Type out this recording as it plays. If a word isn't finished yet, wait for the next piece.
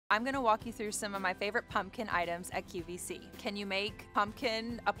I'm gonna walk you through some of my favorite pumpkin items at QVC. Can you make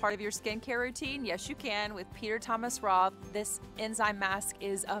pumpkin a part of your skincare routine? Yes, you can with Peter Thomas Roth. This enzyme mask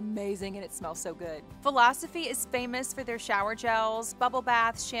is amazing and it smells so good. Philosophy is famous for their shower gels, bubble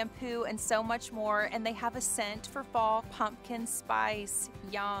baths, shampoo, and so much more, and they have a scent for fall, pumpkin spice.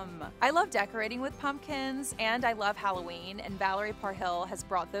 Yum. I love decorating with pumpkins and I love Halloween, and Valerie Parhill has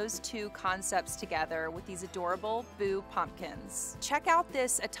brought those two concepts together with these adorable Boo pumpkins. Check out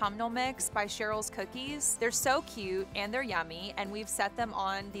this autumnal mix by Cheryl's Cookies. They're so cute and they're yummy, and we've set them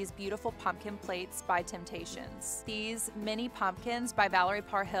on these beautiful pumpkin plates by Temptations. These mini pumpkins by Valerie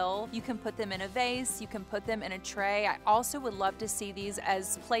Parhill, you can put them in a vase, you can put them in a tray. I also would love to see these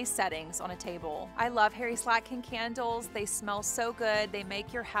as place settings on a table. I love Harry Slatkin candles. They smell so good. They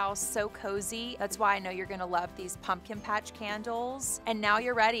make your house so cozy. That's why I know you're gonna love these pumpkin patch candles. And now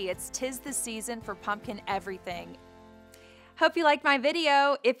you're ready. It's 'tis the season for pumpkin everything. Hope you liked my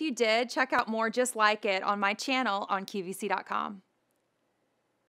video. If you did, check out more just like it on my channel on QVC.com.